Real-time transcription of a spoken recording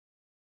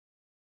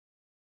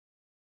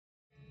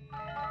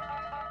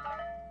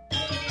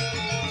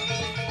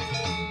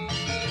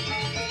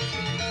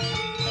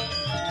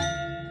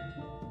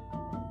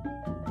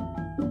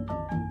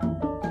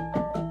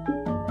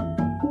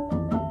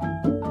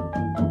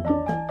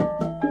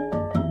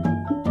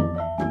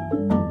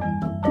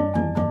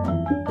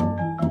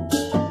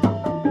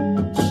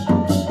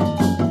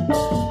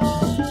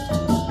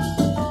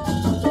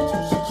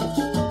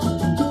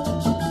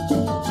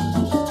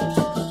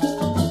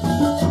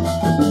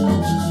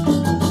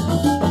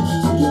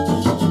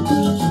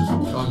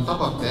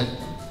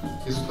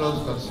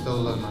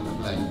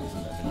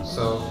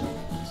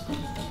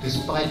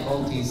despite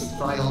all these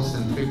trials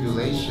and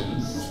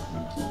tribulations,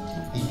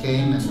 he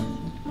came and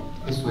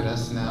is with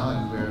us now,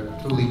 and we're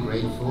truly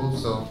grateful.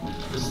 So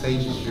the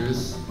stage is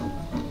yours.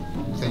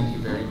 Thank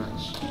you very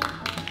much.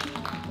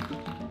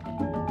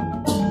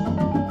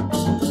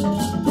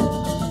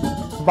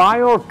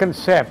 Bior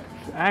concept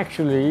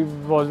actually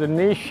was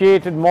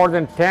initiated more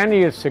than 10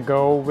 years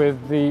ago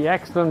with the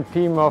excellent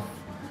team of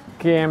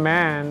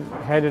KMN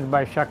headed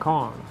by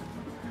Chacon.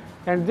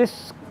 And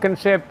this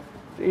concept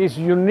is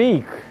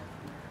unique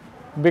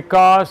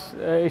because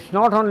it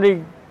not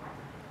only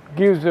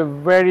gives a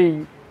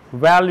very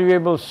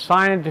valuable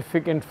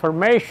scientific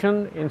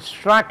information,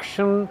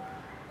 instruction,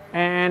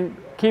 and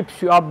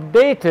keeps you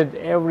updated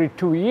every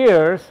 2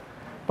 years,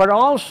 but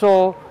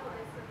also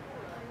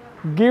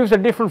gives a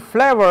different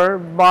flavor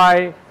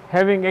by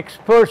having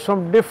experts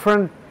from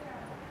different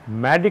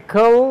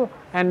medical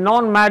and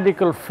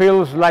non-medical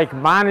fields like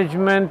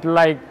management,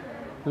 like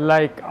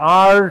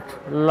art,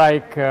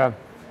 like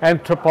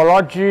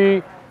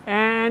anthropology,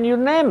 and you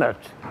name it.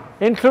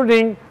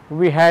 Including,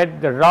 we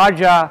had the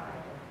Raja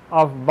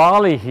of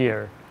Bali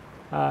here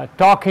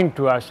talking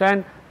to us,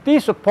 and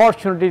these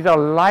opportunities are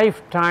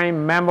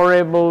lifetime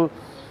memorable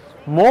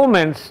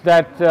moments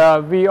that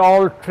we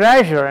all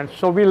treasure, and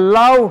so we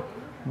love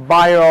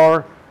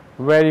Bior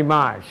very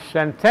much.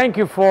 And thank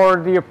you for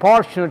the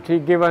opportunity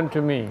given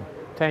to me.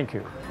 Thank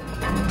you.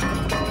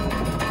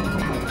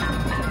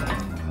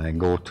 I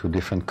go to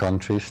different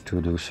countries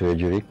to do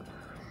surgery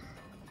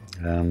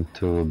and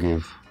to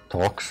give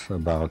talks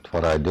about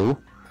what I do.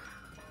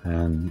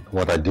 And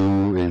what I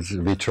do is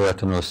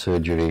vitreoretinal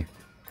surgery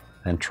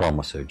and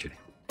trauma surgery.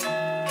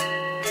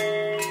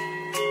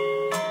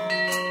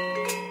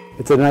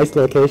 It's a nice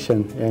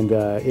location, and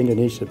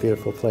Indonesia is a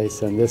beautiful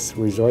place, and this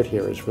resort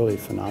here is really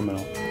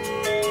phenomenal.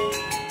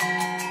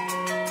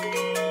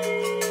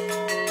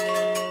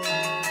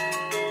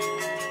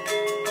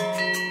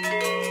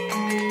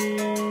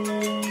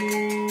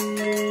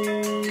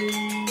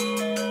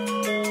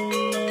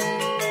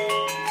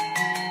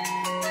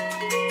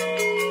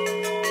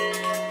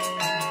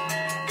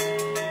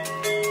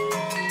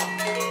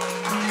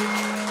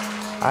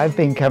 I've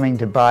been coming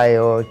to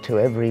Bior, to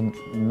every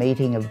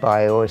meeting of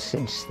Bior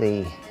since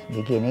the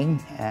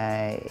beginning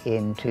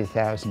in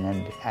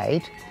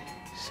 2008,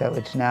 so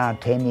it's now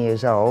 10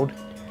 years old.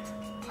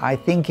 I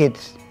think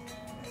it's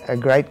a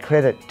great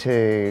credit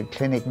to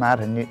Klinik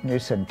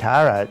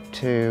Nusantara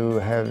to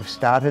have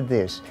started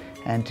this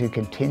and to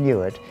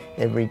continue it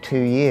every 2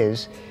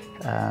 years.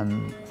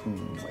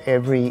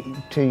 Every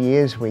 2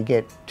 years we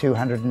get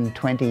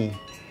 220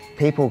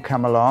 people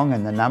come along,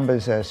 and the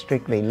numbers are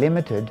strictly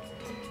limited.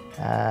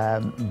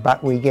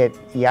 But we get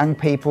young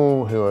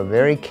people who are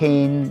very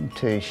keen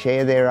to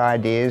share their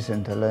ideas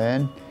and to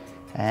learn,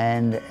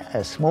 and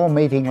a small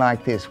meeting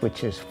like this,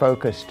 which is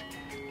focused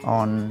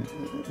on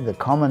the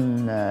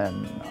common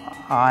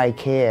eye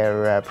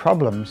care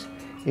problems,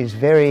 is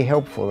very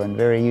helpful and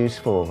very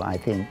useful, I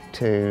think,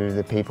 to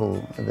the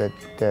people that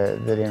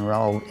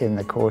enroll in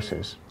the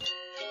courses.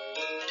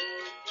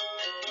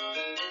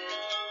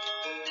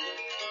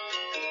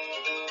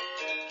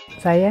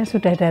 Saya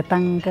sudah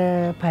datang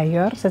ke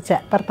Bior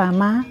sejak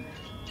pertama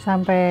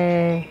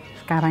sampai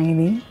sekarang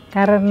ini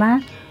karena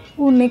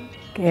unik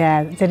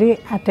ya. Jadi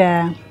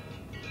ada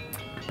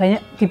banyak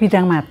di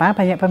bidang mata,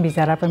 banyak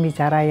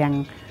pembicara-pembicara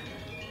yang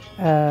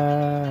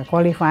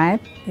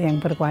qualified,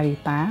 yang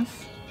berkualitas.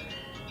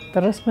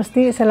 Terus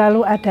mesti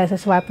selalu ada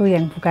sesuatu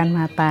yang bukan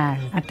mata,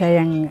 ada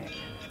yang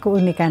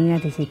keunikannya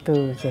di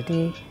situ.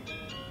 Jadi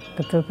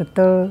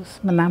betul-betul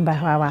menambah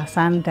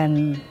wawasan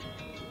dan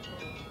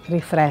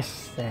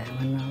refresh, ya,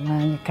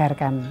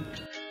 menyegarkan.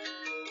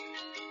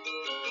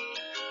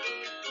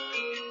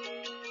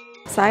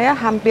 Saya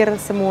hampir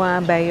semua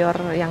Bior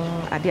yang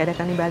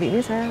diadakan di Bali ini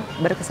saya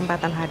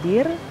berkesempatan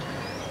hadir.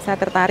 Saya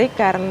tertarik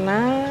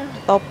karena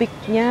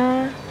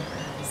topiknya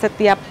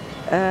setiap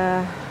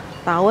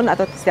tahun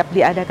atau setiap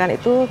diadakan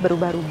itu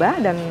berubah-ubah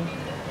dan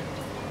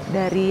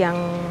dari yang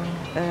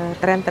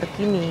tren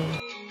terkini.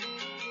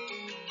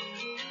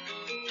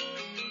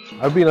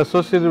 I've been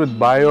associated with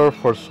Bior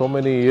for so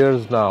many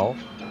years now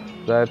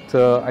that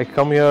I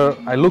come here,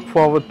 I look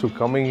forward to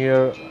coming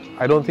here.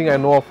 I don't think I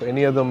know of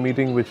any other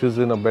meeting which is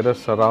in a better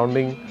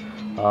surrounding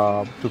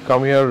to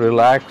come here,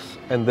 relax,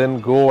 and then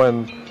go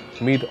and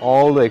meet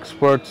all the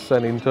experts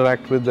and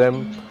interact with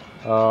them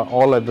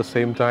all at the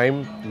same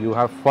time. You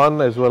have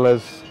fun as well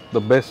as the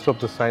best of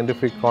the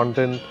scientific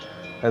content,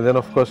 and then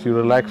of course you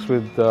relax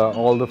with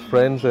all the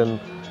friends, and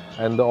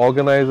the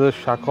organizers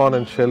Chacon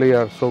and Shelley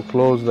are so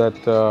close that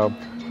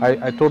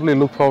I totally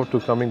look forward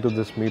to coming to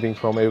this meeting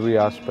from every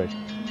aspect.